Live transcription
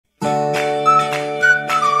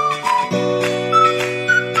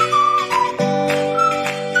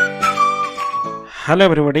Hello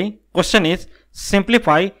everybody. Question is,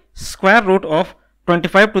 simplify square root of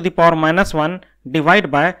 25 to the power minus 1 divide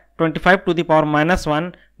by 25 to the power minus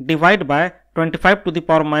 1 divide by 25 to the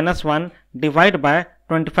power minus 1 divide by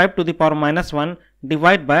 25 to the power minus 1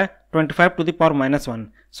 divide by 25 to the power minus 1.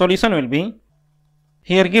 Solution will be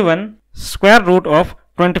here given square root of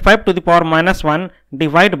 25 to the power minus 1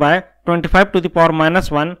 divide by 25 to the power minus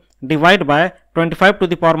 1 divide by 25 to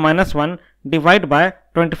the power minus 1 divide by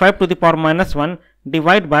 25 to the power minus 1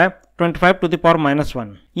 divide by 25 to the power minus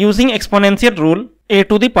 1. Using exponential rule, a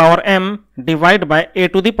to the power m divide by a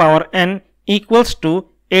to the power n equals to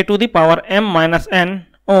a to the power m minus n,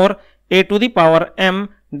 or a to the power m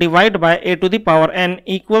divide by a to the power n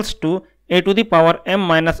equals to a to the power m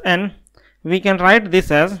minus n. We can write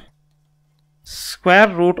this as square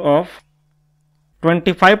root of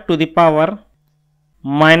 25 to the power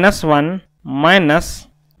minus 1 minus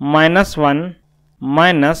minus 1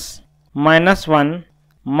 minus minus 1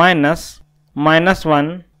 minus minus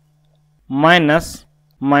 1 minus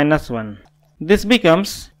minus 1. This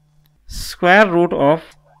becomes square root of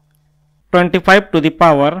 25 to the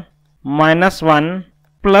power minus 1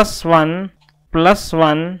 plus 1 plus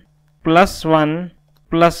 1 plus 1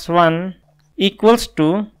 plus 1 equals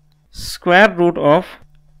to square root of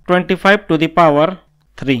 25 to the power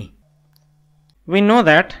 3. We know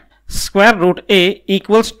that square root a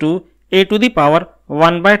equals to a to the power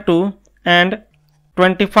 1 by 2 and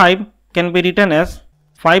 25 can be written as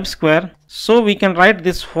 5 square. So we can write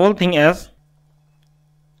this whole thing as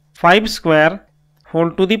 5 square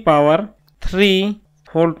whole to the power 3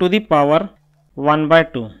 whole to the power 1 by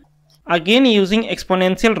 2. Again, using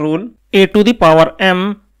exponential rule, a to the power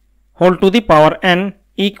m whole to the power n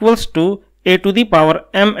equals to a to the power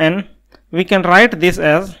mn. We can write this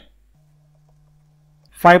as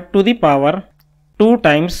 5 to the power 2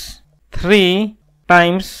 times 3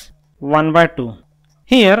 times 1 by 2.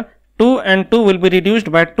 Here 2 and 2 will be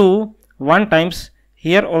reduced by 2 1 times,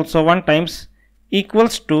 here also 1 times,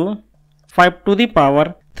 equals to 5 to the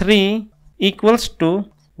power 3 equals to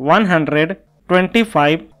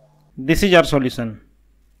 125. This is our solution.